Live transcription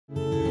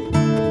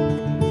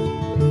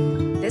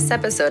This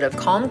episode of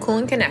Calm, Cool,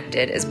 and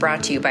Connected is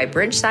brought to you by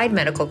Bridgeside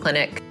Medical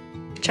Clinic,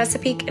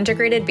 Chesapeake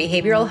Integrated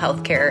Behavioral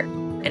Healthcare,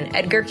 and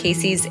Edgar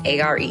Casey's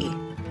ARE.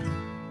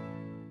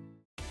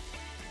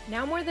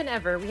 Now more than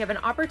ever, we have an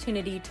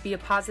opportunity to be a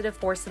positive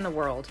force in the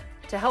world,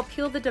 to help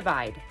heal the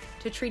divide,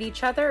 to treat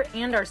each other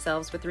and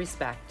ourselves with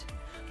respect.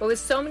 But with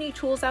so many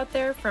tools out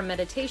there, from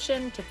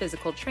meditation to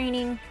physical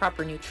training,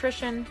 proper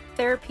nutrition,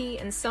 therapy,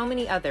 and so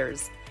many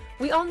others,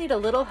 we all need a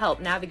little help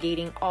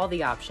navigating all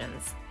the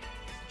options.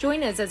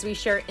 Join us as we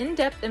share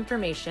in-depth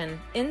information,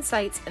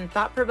 insights, and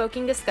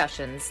thought-provoking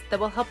discussions that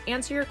will help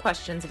answer your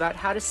questions about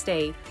how to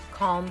stay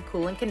calm,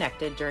 cool, and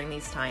connected during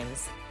these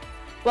times.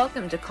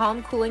 Welcome to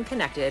Calm, Cool, and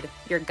Connected,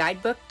 your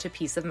guidebook to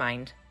peace of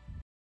mind.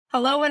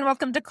 Hello, and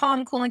welcome to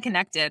Calm, Cool, and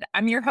Connected.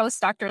 I'm your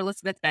host, Dr.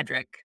 Elizabeth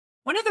Bedrick.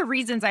 One of the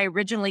reasons I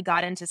originally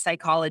got into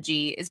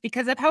psychology is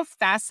because of how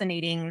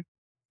fascinating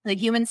the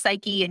human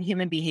psyche and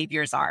human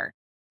behaviors are.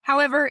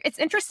 However, it's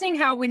interesting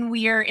how when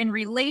we are in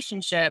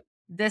relationship,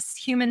 this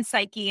human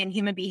psyche and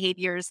human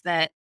behaviors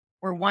that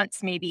were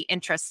once maybe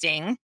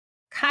interesting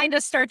kind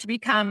of start to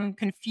become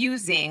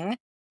confusing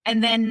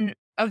and then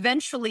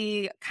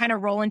eventually kind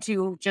of roll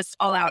into just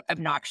all out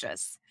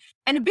obnoxious.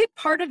 And a big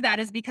part of that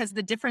is because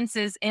the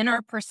differences in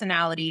our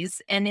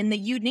personalities and in the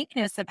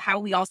uniqueness of how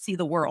we all see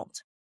the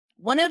world.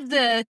 One of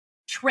the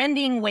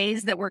trending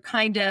ways that we're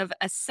kind of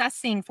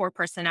assessing for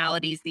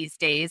personalities these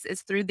days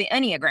is through the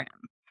Enneagram.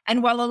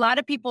 And while a lot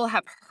of people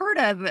have heard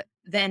of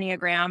the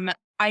Enneagram,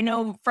 I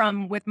know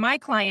from with my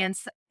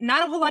clients,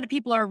 not a whole lot of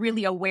people are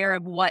really aware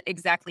of what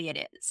exactly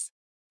it is.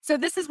 So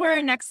this is where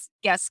our next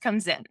guest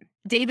comes in.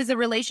 Dave is a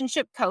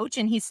relationship coach,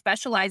 and he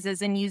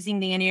specializes in using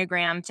the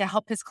Enneagram to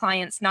help his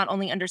clients not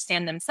only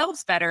understand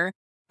themselves better,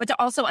 but to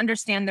also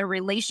understand their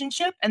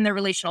relationship and their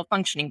relational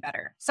functioning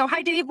better. So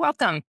hi, Dave.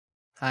 Welcome.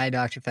 Hi,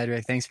 Dr.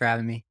 Federick. Thanks for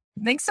having me.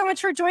 Thanks so much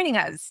for joining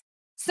us.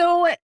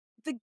 So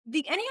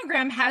the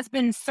Enneagram has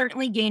been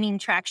certainly gaining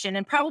traction,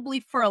 and probably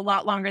for a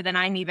lot longer than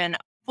I'm even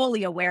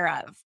fully aware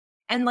of.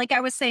 And like I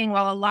was saying,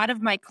 while a lot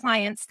of my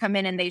clients come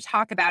in and they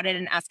talk about it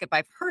and ask if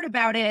I've heard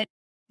about it,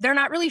 they're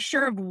not really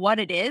sure of what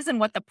it is and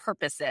what the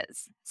purpose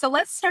is. So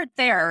let's start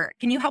there.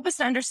 Can you help us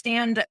to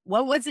understand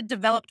what was it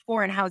developed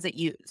for and how is it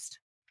used?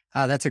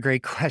 That's a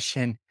great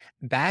question.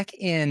 Back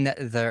in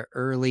the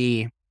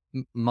early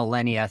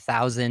millennia,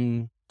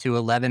 1000 to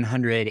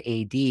 1100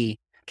 AD,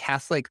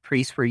 Catholic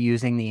priests were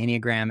using the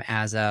Enneagram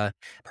as a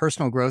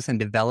personal growth and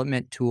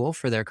development tool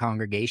for their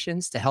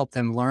congregations to help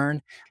them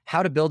learn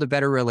how to build a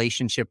better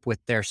relationship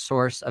with their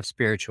source of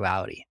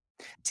spirituality.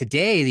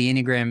 Today, the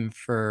Enneagram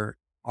for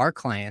our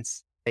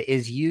clients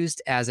is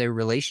used as a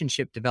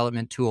relationship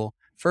development tool,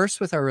 first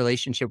with our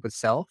relationship with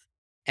self.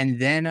 And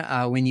then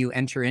when you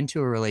enter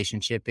into a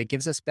relationship, it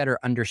gives us better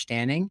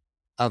understanding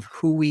of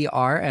who we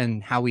are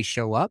and how we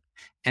show up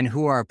and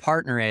who our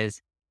partner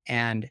is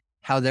and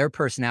how their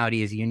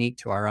personality is unique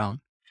to our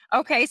own.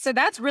 Okay, so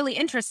that's really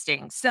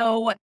interesting.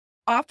 So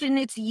often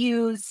it's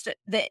used,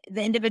 the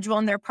individual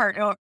and their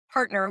partner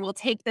will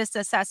take this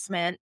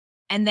assessment,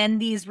 and then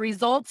these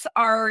results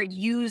are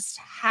used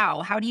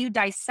how? How do you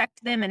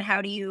dissect them and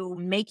how do you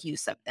make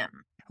use of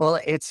them? Well,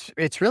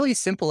 it's really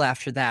simple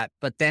after that,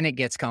 but then it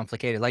gets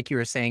complicated. Like you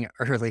were saying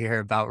earlier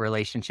about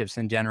relationships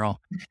in general,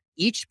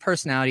 each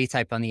personality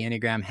type on the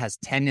Enneagram has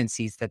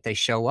tendencies that they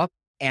show up,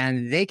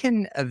 and they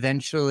can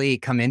eventually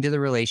come into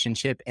the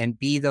relationship and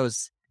be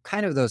those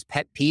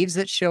pet peeves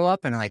that show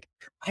up and like,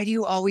 why do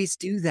you always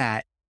do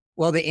that?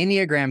 Well, the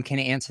Enneagram can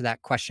answer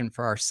that question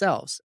for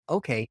ourselves.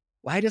 Okay,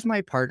 why does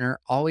my partner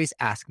always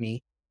ask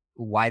me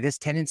why this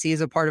tendency is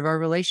a part of our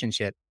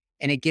relationship?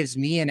 And it gives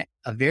me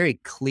a very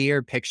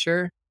clear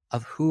picture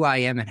of who I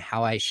am and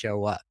how I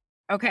show up.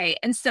 Okay.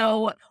 And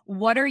so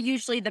what are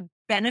usually the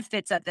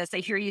benefits of this? I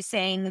hear you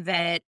saying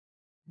that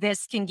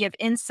this can give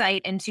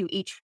insight into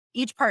each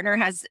partner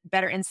has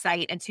better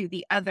insight into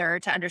the other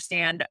to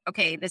understand,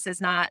 okay, this is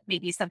not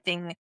maybe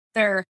something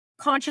they're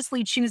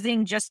consciously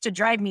choosing just to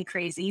drive me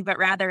crazy, but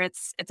rather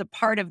it's a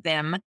part of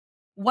them.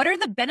 What are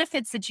the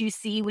benefits that you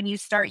see when you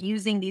start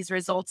using these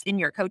results in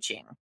your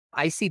coaching?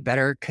 I see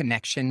better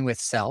connection with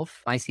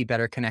self. I see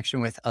better connection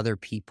with other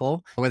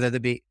people, whether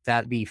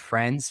that be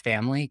friends,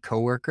 family,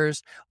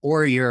 coworkers,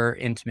 or your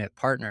intimate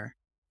partner.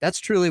 That's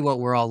truly what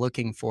we're all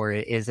looking for,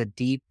 is a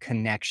deep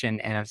connection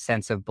and a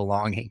sense of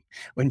belonging.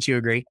 Wouldn't you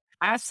agree?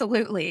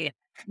 Absolutely.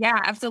 Yeah,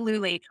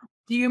 absolutely.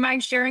 Do you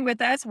mind sharing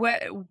with us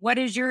what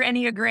is your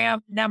Enneagram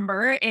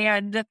number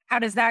and how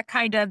does that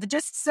kind of,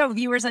 just so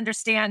viewers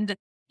understand,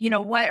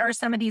 what are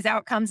some of these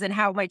outcomes and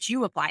how might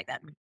you apply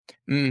them?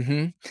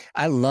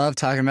 I love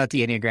talking about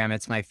the Enneagram.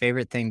 It's my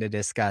favorite thing to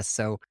discuss.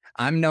 So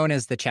I'm known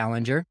as the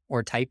Challenger,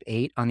 or type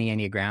 8 on the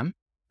Enneagram.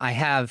 I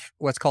have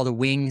what's called a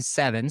wing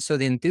 7. So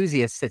the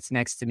enthusiast sits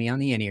next to me on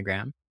the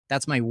Enneagram.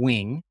 That's my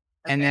wing.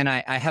 Okay. And then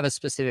I have a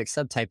specific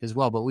subtype as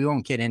well, but we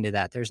won't get into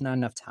that. There's not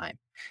enough time.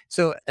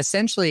 So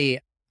essentially,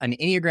 an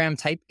Enneagram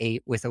type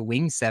 8 with a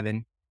wing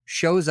 7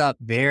 shows up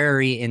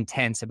very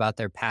intense about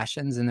their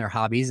passions and their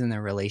hobbies and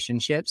their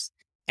relationships.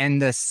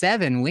 And the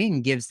 7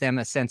 wing gives them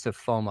a sense of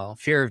FOMO,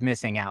 fear of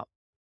missing out.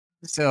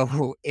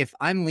 So if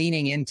I'm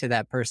leaning into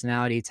that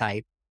personality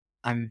type,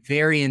 I'm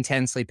very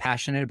intensely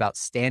passionate about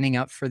standing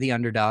up for the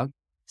underdog,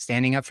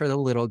 standing up for the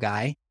little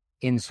guy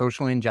in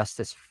social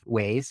injustice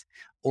ways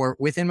or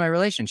within my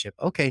relationship.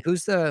 Okay,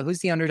 who's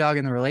the underdog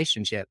in the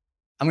relationship?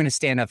 I'm going to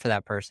stand up for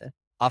that person.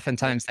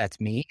 Oftentimes that's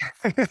me.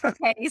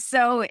 Okay,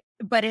 so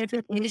but if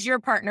it is your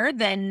partner,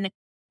 then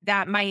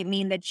that might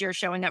mean that you're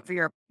showing up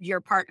for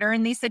your partner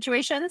in these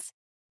situations?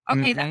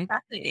 Okay, that's Mhm.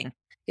 fascinating.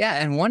 Yeah,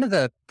 and one of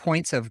the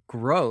points of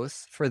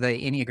growth for the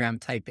Enneagram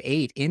type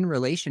 8 in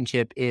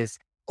relationship is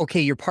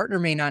okay, your partner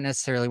may not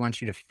necessarily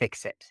want you to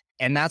fix it.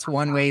 And that's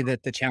one way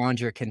that the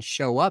challenger can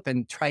show up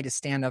and try to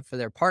stand up for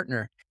their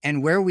partner.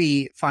 And where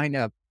we find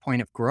a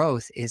point of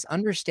growth is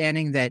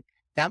understanding that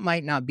that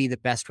might not be the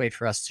best way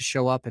for us to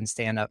show up and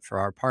stand up for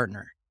our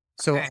partner.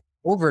 So Okay.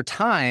 over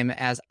time,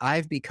 as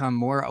I've become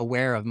more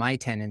aware of my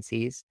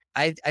tendencies,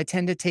 I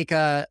tend to take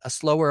a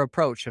slower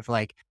approach of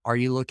like, are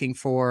you looking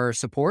for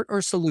support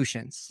or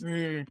solutions?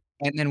 Mm,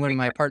 And then when great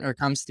my que partner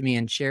comes to me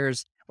and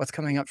shares what's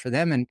coming up for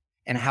them and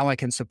how I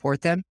can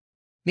support them,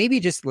 maybe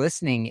just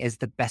listening is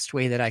the best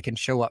way that I can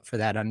show up for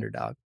that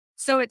underdog.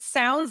 So it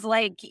sounds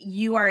like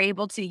you are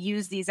able to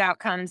use these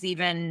outcomes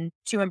even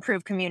to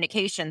improve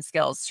communication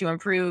skills, to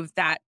improve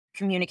that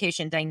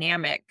communication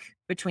dynamic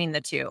between the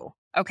 2.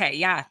 Okay,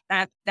 yeah,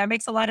 that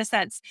makes a lot of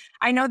sense.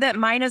 I know that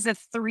mine is a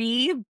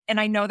 3, and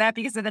I know that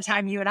because of the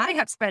time you and I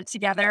have spent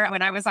together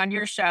when I was on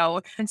your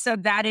show, and so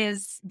that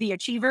is the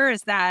achiever,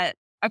 is that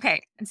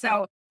okay, and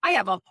so I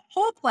have a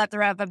whole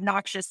plethora of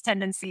obnoxious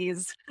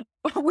tendencies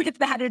with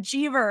that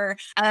achiever,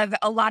 of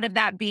a lot of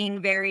that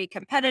being very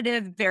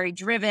competitive, very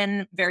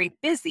driven, very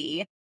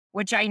busy,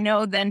 which I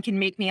know then can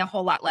make me a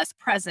whole lot less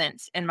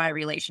present in my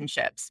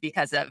relationships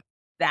because of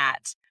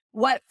that.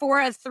 What for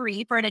a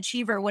 3, for an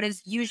achiever, what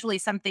is usually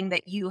something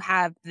that you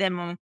have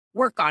them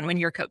work on when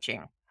you're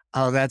coaching?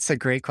 Oh, that's a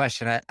great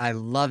question. I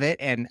love it.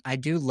 And I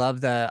do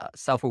love the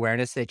self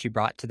awareness that you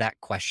brought to that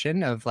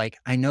question of like,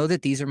 I know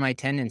that these are my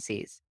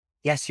tendencies.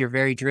 Yes, you're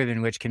very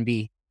driven, which can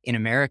be in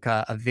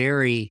America a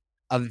very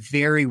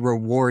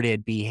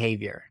rewarded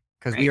behavior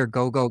because we Right. are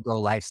go, go,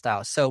 go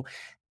lifestyle. So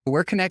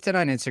we're connected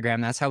on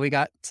Instagram. That's how we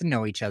got to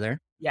know each other.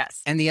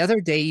 Yes. And the other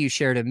day you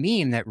shared a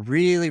meme that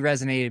really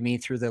resonated me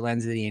through the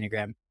lens of the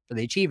Enneagram for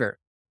the achiever.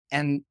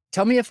 And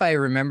tell me if I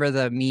remember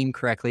the meme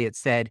correctly. It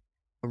said,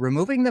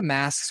 removing the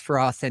masks for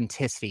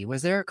authenticity.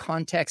 Was there a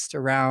context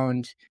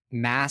around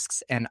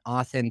masks and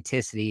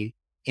authenticity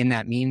in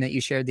that meme that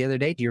you shared the other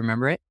day? Do you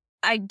remember it?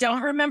 I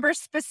don't remember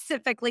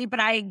specifically, but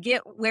I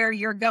get where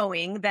you're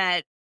going,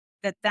 that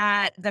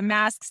the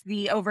masks,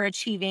 the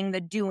overachieving, the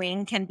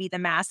doing can be the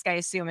mask, I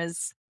assume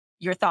is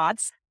your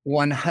thoughts.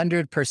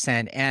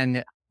 100%.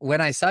 And when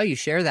I saw you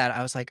share that,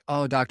 I was like,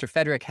 oh, Dr.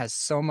 Frederick has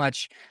so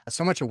much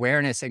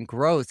awareness and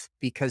growth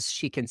because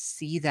she can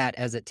see that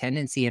as a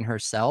tendency in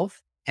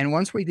herself. And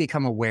once we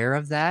become aware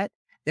of that,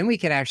 then we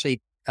can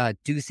actually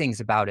do things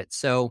about it.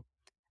 So,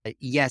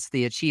 yes,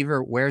 the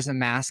achiever wears a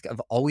mask of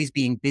always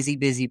being busy,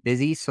 busy,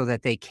 busy so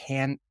that they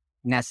can't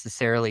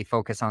necessarily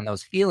focus on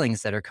those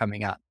feelings that are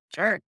coming up.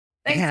 Sure.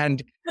 Thanks.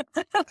 And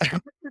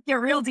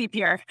You're real deep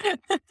here.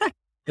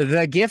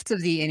 the gift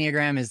of the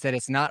Enneagram is that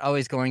it's not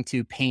always going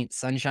to paint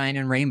sunshine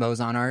and rainbows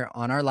on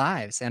our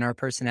lives and our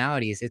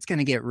personalities. It's going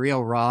to get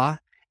real raw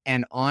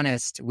and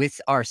honest with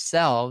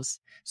ourselves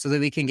so that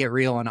we can get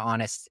real and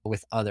honest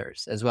with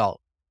others as well.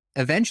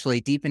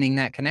 Eventually deepening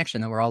that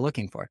connection that we're all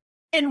looking for.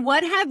 And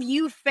what have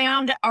you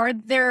found? Are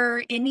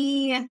there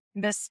any,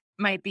 this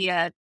might be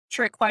a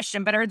trick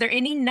question, but are there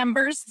any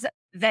numbers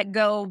that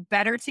go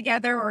better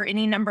together or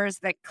any numbers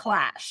that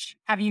clash?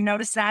 Have you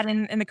noticed that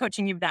in the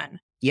coaching you've done?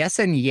 Yes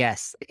and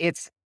yes.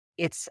 It's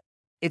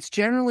it's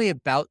generally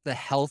about the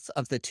health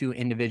of the two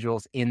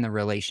individuals in the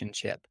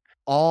relationship.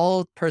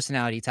 All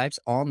personality types,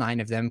 all 9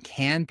 of them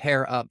can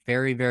pair up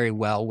very, very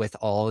well with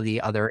all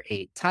the other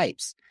 8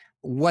 types.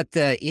 What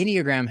the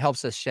Enneagram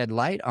helps us shed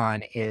light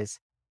on is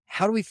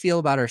how do we feel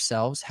about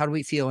ourselves? How do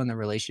we feel in the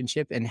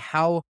relationship? And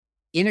how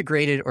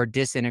integrated or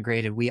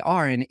disintegrated we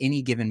are in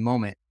any given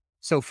moment.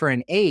 So for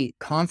an 8,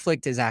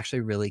 conflict is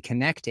actually really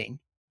connecting,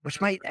 which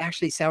might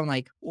actually sound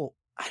like, well,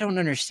 I don't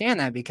understand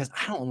that because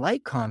I don't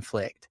like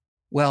conflict.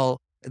 Well,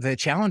 the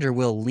challenger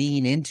will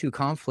lean into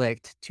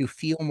conflict to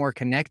feel more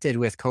connected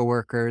with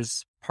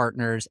coworkers,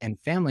 partners, and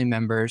family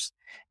members.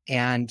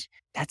 And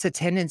that's a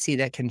tendency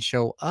that can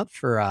show up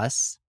for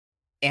us.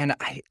 And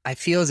I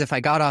feel as if I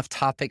got off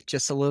topic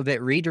just a little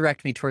bit,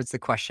 redirect me towards the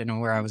question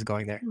and where I was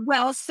going there.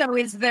 Well, so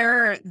is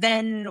there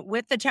then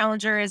with the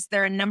challenger, is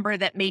there a number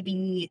that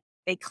maybe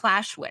they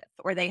clash with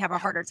or they have a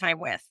harder time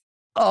with?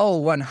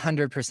 Oh,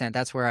 100%.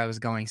 That's where I was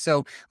going.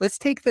 So let's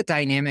take the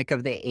dynamic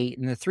of the 8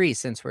 and the 3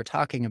 since we're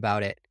talking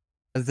about it.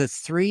 The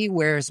 3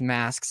 wears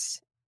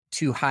masks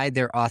to hide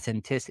their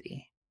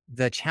authenticity.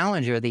 The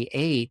challenger, the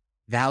 8,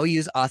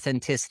 values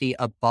authenticity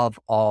above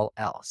all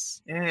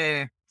else.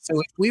 Mm, So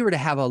if we were to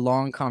have a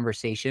long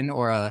conversation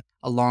or a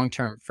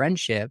long-term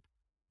friendship,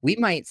 we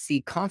might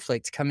see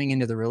conflict coming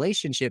into the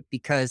relationship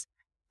because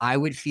I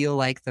would feel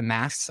like the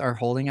masks are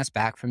holding us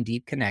back from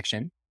deep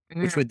connection,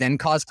 which mm, would then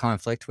cause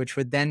conflict, which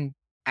would then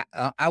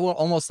I will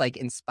almost like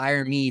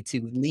inspire me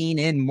to lean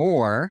in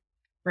more,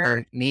 Right.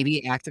 or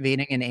maybe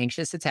activating an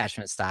anxious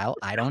attachment style.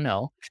 I don't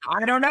know.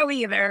 I don't know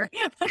either.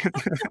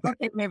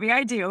 Okay, maybe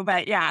I do,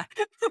 but yeah.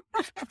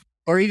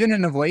 Or even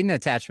an avoidant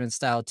attachment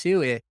style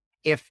too.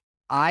 If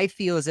I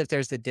feel as if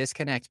there's a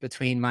disconnect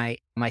between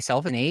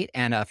myself an 8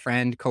 and a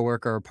friend,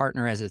 coworker, or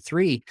partner as a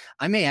 3,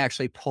 I may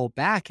actually pull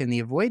back in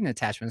the avoidant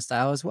attachment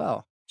style as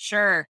well.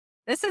 Sure.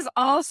 This is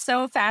all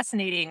so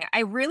fascinating. I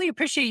really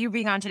appreciate you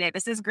being on today.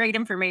 This is great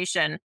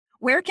information.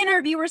 Where can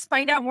our viewers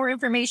find out more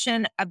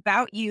information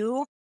about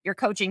you, your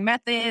coaching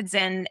methods,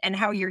 and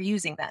how you're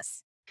using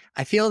this?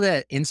 I feel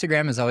that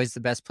Instagram is always the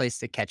best place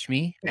to catch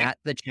me Yeah. at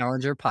the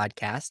Challenger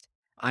Podcast.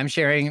 I'm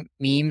sharing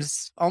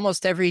memes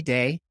almost every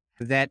day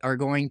that are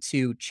going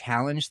to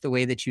challenge the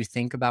way that you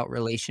think about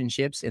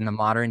relationships in the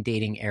modern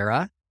dating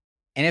era.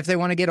 And if they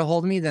want to get a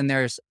hold of me, then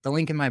there's the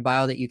link in my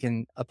bio that you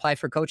can apply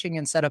for coaching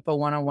and set up a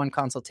one-on-one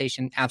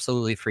consultation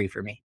absolutely free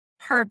for me.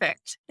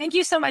 Perfect. Thank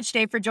you so much,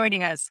 Dave, for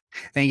joining us.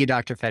 Thank you,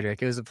 Dr.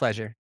 Federick. It was a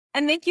pleasure.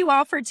 And thank you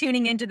all for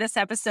tuning into this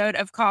episode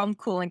of Calm,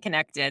 Cool, and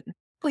Connected.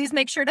 Please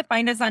make sure to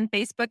find us on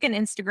Facebook and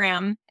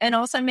Instagram, and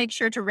also make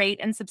sure to rate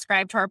and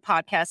subscribe to our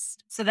podcast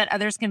so that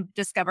others can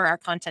discover our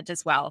content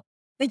as well.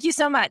 Thank you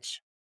so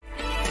much.